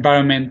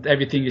environment.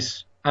 Everything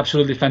is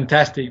absolutely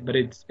fantastic. But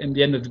in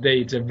the end of the day,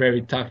 it's a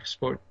very tough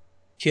sport.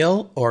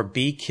 Kill or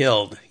be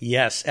killed.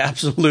 Yes,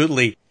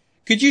 absolutely.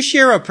 Could you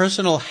share a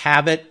personal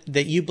habit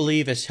that you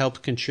believe has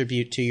helped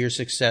contribute to your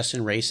success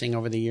in racing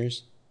over the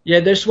years? Yeah,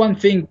 there's one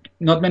thing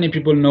not many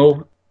people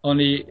know.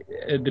 Only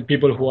the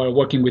people who are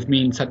working with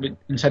me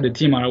inside the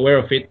team are aware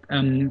of it.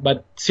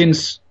 But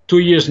since 2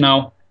 years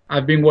now,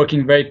 I've been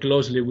working very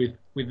closely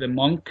with the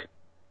monk.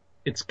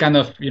 It's kind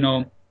of,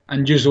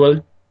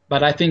 unusual,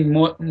 but I think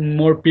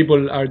more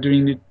people are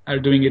doing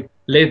it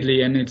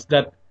lately, and it's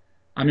that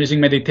I'm using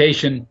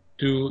meditation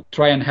to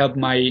try and help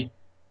my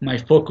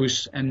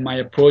focus and my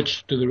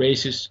approach to the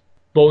races,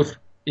 both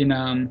in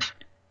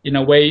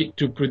a way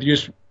to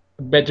produce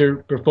better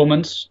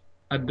performance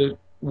at the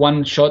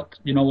one shot,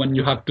 when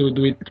you have to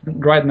do it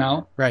right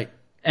now. Right.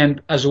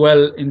 And as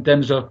well in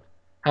terms of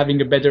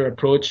having a better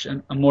approach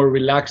and a more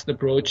relaxed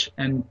approach,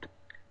 and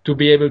to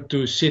be able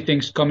to see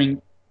things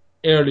coming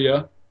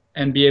earlier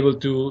and be able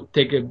to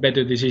take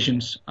better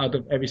decisions out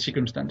of every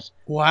circumstance.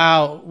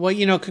 Wow.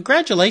 Well,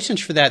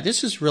 congratulations for that.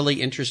 This is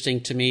really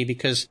interesting to me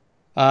because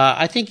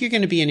I think you're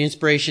going to be an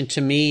inspiration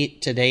to me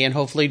today and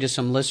hopefully to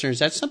some listeners.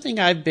 That's something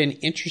I've been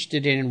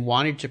interested in and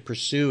wanted to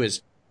pursue,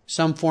 is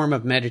some form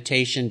of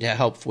meditation to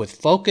help with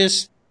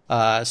focus,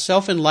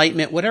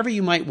 self-enlightenment, whatever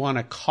you might want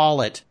to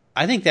call it.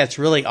 I think that's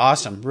really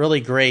awesome,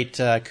 really great.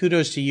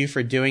 Kudos to you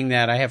for doing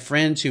that. I have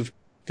friends who've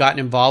gotten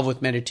involved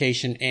with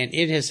meditation, and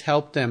it has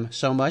helped them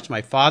so much.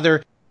 My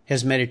father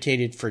has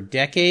meditated for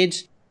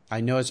decades.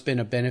 I know it's been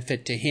a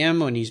benefit to him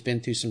when he's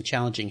been through some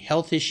challenging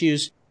health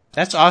issues.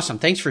 That's awesome.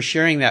 Thanks for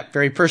sharing that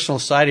very personal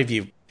side of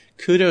you.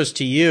 Kudos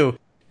to you.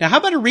 Now, how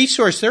about a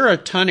resource? There are a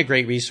ton of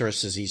great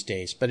resources these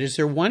days, but is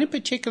there one in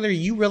particular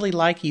you really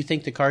like, you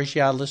think the Cars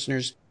Yeah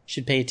listeners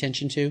should pay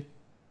attention to?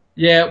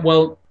 Yeah,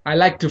 well, I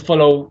like to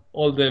follow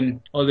all the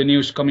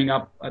news coming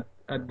up at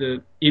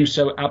the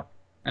IMSA app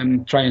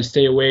and try and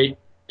stay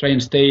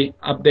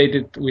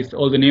updated with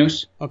all the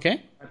news.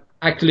 Okay.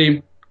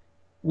 Actually,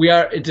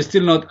 it's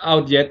still not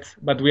out yet,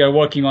 but we are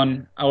working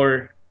on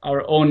our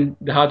own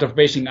The Heart of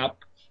Racing app.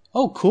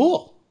 Oh,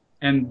 cool.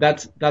 And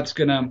that's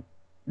gonna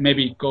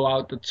maybe go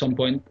out at some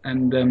point,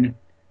 and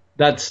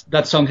that's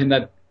something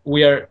that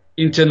we are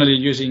internally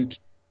using,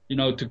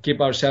 to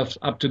keep ourselves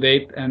up to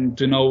date and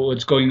to know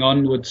what's going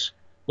on,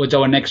 what's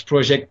our next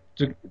project,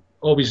 to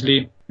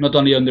obviously not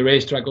only on the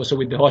racetrack, also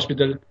with the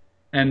hospital.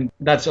 And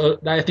I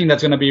think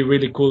that's going to be a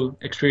really cool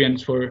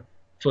experience for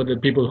the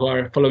people who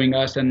are following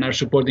us and are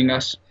supporting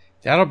us.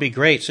 That'll be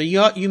great. So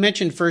you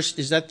mentioned first,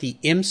 is that the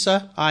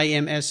IMSA,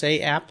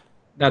 IMSA app?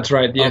 That's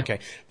right, yeah. Okay.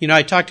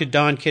 I talked to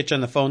Don Kitch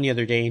on the phone the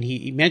other day, and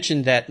he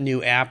mentioned that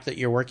new app that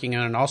you're working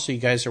on, and also you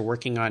guys are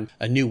working on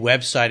a new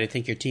website. I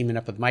think you're teaming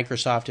up with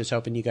Microsoft, is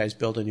helping you guys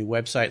build a new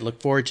website.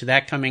 Look forward to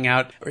that coming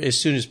out as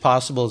soon as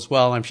possible as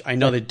well. I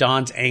know that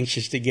Don's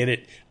anxious to get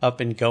it up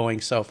and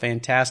going, so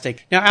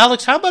fantastic. Now,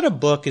 Alex, how about a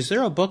book? Is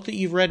there a book that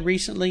you've read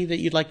recently that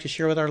you'd like to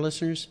share with our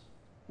listeners?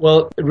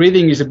 Well,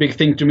 reading is a big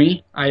thing to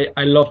me. I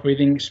love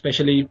reading,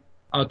 especially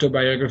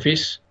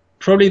autobiographies.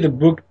 Probably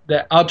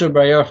the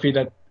autobiography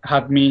that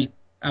had me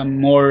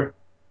more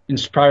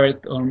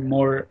inspired or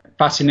more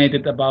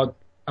fascinated about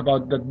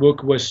that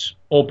book was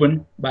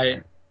Open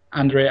by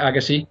Andre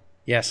Agassi.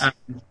 Yes.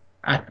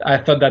 I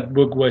thought that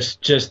book was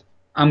just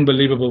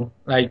unbelievable,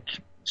 like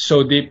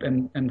so deep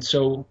and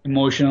so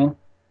emotional.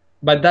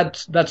 But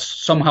that's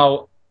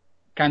somehow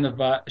kind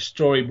of a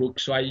storybook.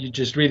 So you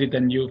just read it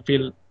and you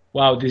feel,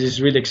 wow, this is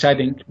really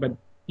exciting, but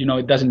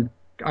it doesn't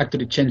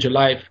actually change your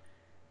life.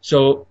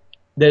 So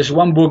there's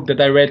one book that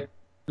I read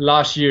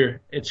last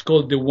year. It's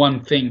called The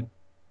One Thing,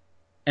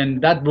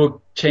 and that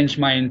book changed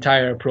my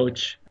entire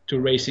approach to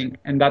racing,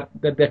 and that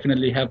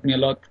definitely helped me a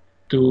lot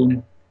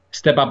to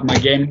step up my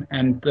game.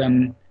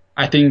 And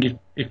I think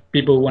if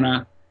people want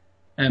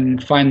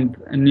to find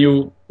a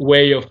new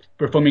way of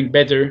performing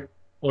better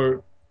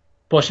or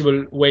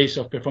possible ways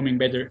of performing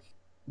better,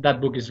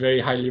 that book is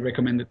very highly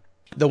recommended.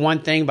 The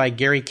One Thing by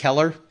Gary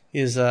Keller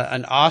is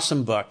an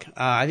awesome book.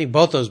 I think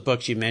both those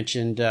books you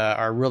mentioned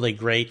are really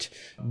great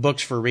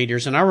books for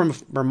readers. And I'll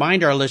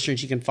remind our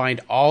listeners, you can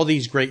find all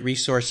these great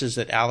resources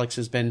that Alex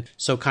has been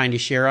so kind to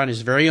share on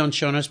his very own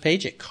show notes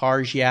page at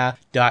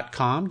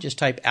carsyeah.com. Just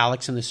type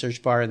Alex in the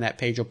search bar and that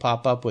page will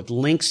pop up with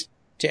links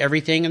to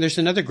everything. And there's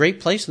another great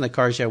place on the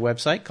Cars Yeah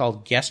website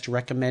called Guest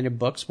Recommended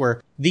Books,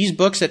 where these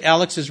books that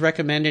Alex has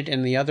recommended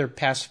and the other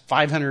past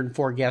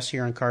 504 guests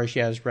here on Cars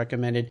Yeah has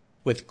recommended,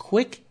 with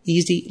quick,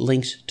 easy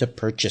links to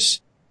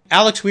purchase.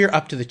 Alex, we are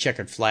up to the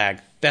checkered flag.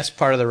 Best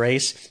part of the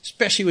race,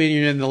 especially when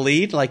you're in the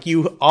lead like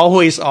you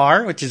always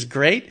are, which is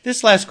great.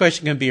 This last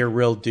question can be a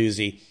real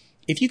doozy.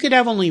 if you could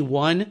have only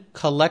one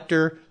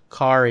collector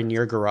car in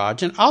your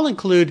garage, and I'll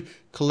include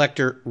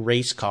collector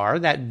race car,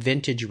 that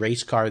vintage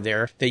race car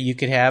there that you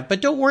could have,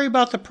 but don't worry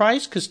about the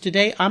price, because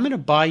today I'm going to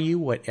buy you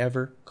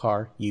whatever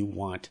car you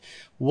want.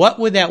 What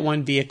would that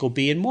one vehicle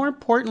be, and more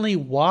importantly,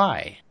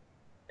 why?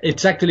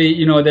 It's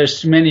actually,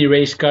 there's many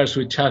race cars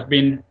which have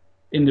been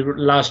in the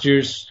last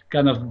years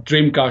kind of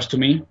dream cars to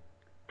me.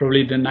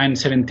 Probably the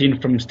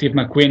 917 from Steve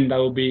McQueen, that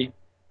will be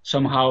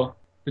somehow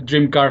the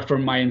dream car for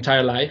my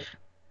entire life.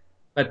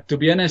 But to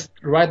be honest,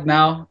 right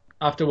now,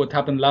 after what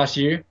happened last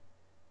year,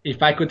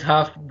 if I could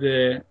have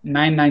the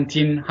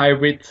 919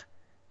 hybrid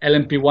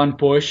LMP1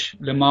 Porsche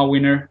Le Mans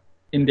winner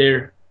in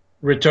their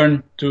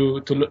return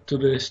to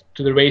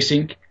the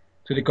racing,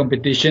 to the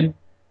competition,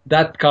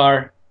 that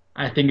car,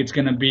 I think it's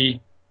going to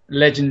be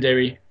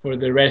legendary for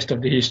the rest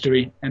of the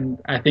history. And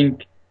I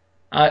think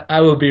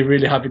I will be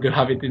really happy to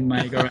have it in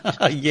my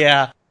garage.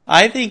 Yeah,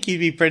 I think you'd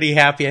be pretty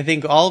happy. I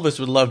think all of us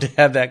would love to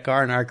have that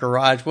car in our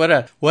garage.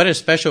 What a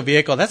special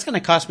vehicle. That's going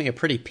to cost me a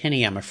pretty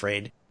penny, I'm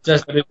afraid.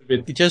 Just a little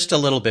bit. Just a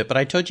little bit. But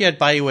I told you I'd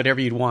buy you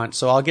whatever you'd want,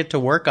 so I'll get to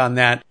work on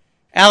that.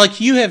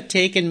 Alex, you have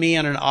taken me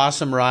on an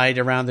awesome ride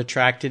around the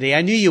track today.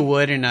 I knew you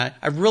would, and I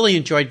really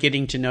enjoyed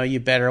getting to know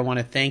you better. I want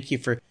to thank you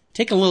for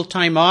taking a little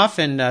time off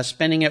and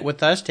spending it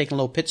with us, taking a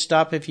little pit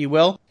stop, if you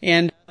will.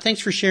 And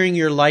thanks for sharing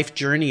your life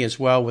journey as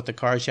well with the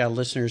Cars Yeah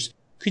listeners.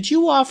 Could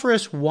you offer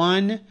us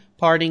one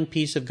parting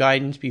piece of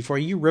guidance before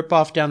you rip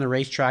off down the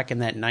racetrack in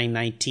that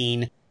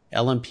 919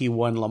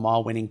 LMP1 Le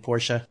Mans winning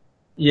Porsche?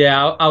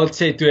 Yeah, I would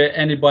say to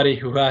anybody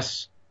who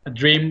has a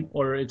dream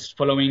or is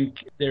following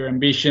their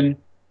ambition,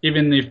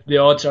 even if the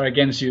odds are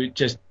against you,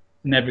 just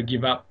never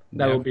give up.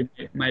 That would be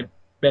my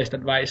best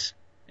advice,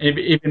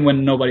 even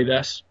when nobody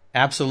does.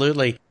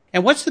 Absolutely.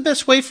 And what's the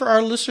best way for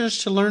our listeners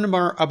to learn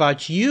more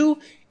about you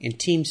and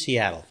Team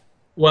Seattle?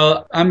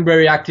 Well, I'm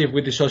very active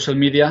with the social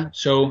media.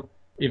 So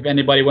if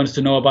anybody wants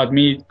to know about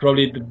me,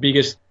 probably the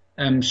biggest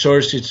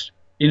source is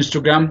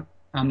Instagram.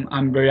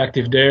 I'm very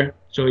active there.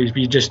 So if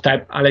you just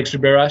type Alex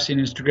Riberas in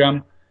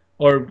Instagram,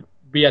 or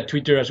via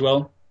Twitter as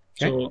well.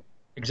 Okay. So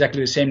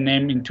exactly the same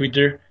name in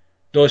Twitter.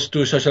 Those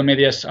two social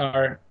medias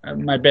are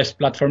my best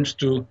platforms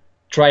to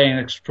try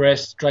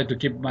to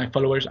keep my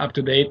followers up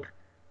to date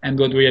and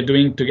what we are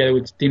doing together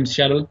with Team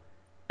Seattle.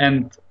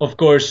 And of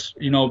course,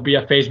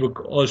 via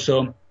Facebook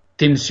also,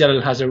 Team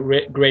Seattle has a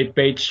great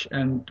page,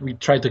 and we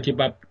try to keep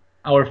up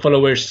our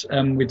followers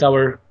with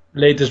our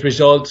latest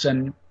results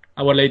and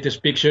our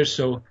latest pictures.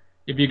 So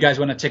if you guys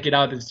want to check it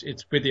out,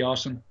 it's pretty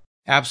awesome.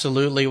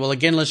 Absolutely. Well,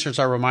 again, listeners,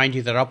 I'll remind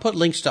you that I'll put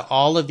links to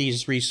all of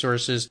these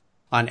resources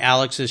on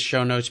Alex's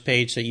show notes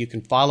page so you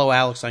can follow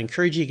Alex. I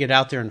encourage you to get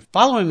out there and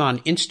follow him on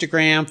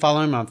Instagram,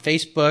 follow him on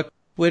Facebook,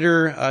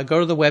 Twitter, go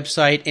to the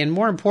website, and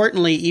more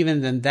importantly,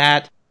 even than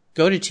that,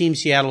 go to Team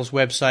Seattle's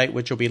website,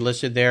 which will be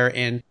listed there,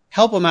 and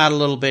help them out a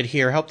little bit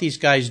here. Help these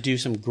guys do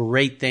some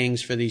great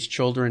things for these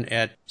children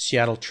at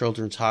Seattle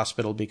Children's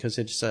Hospital, because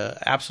it's an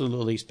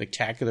absolutely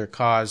spectacular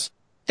cause.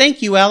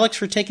 Thank you, Alex,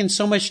 for taking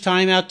so much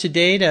time out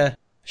today to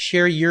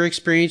share your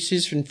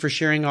experiences and for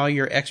sharing all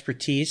your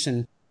expertise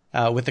and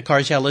with the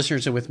Cars Yeah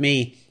listeners and with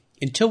me.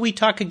 Until we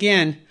talk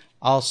again,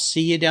 I'll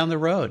see you down the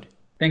road.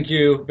 Thank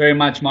you very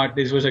much, Mark.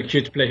 This was a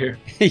huge pleasure.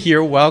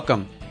 You're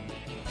welcome.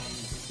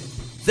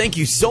 Thank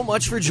you so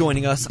much for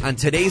joining us on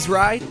today's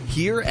ride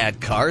here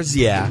at Cars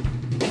Yeah.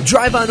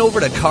 Drive on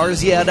over to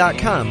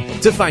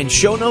carsyeah.com to find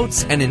show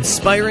notes and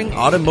inspiring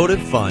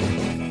automotive fun.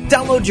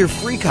 Download your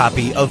free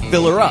copy of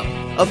Filler Up,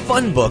 a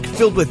fun book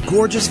filled with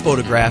gorgeous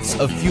photographs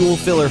of fuel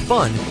filler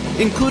fun,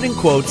 including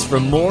quotes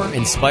from more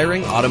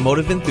inspiring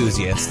automotive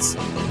enthusiasts.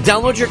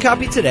 Download your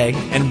copy today,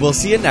 and we'll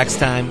see you next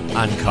time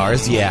on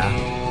Cars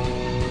Yeah.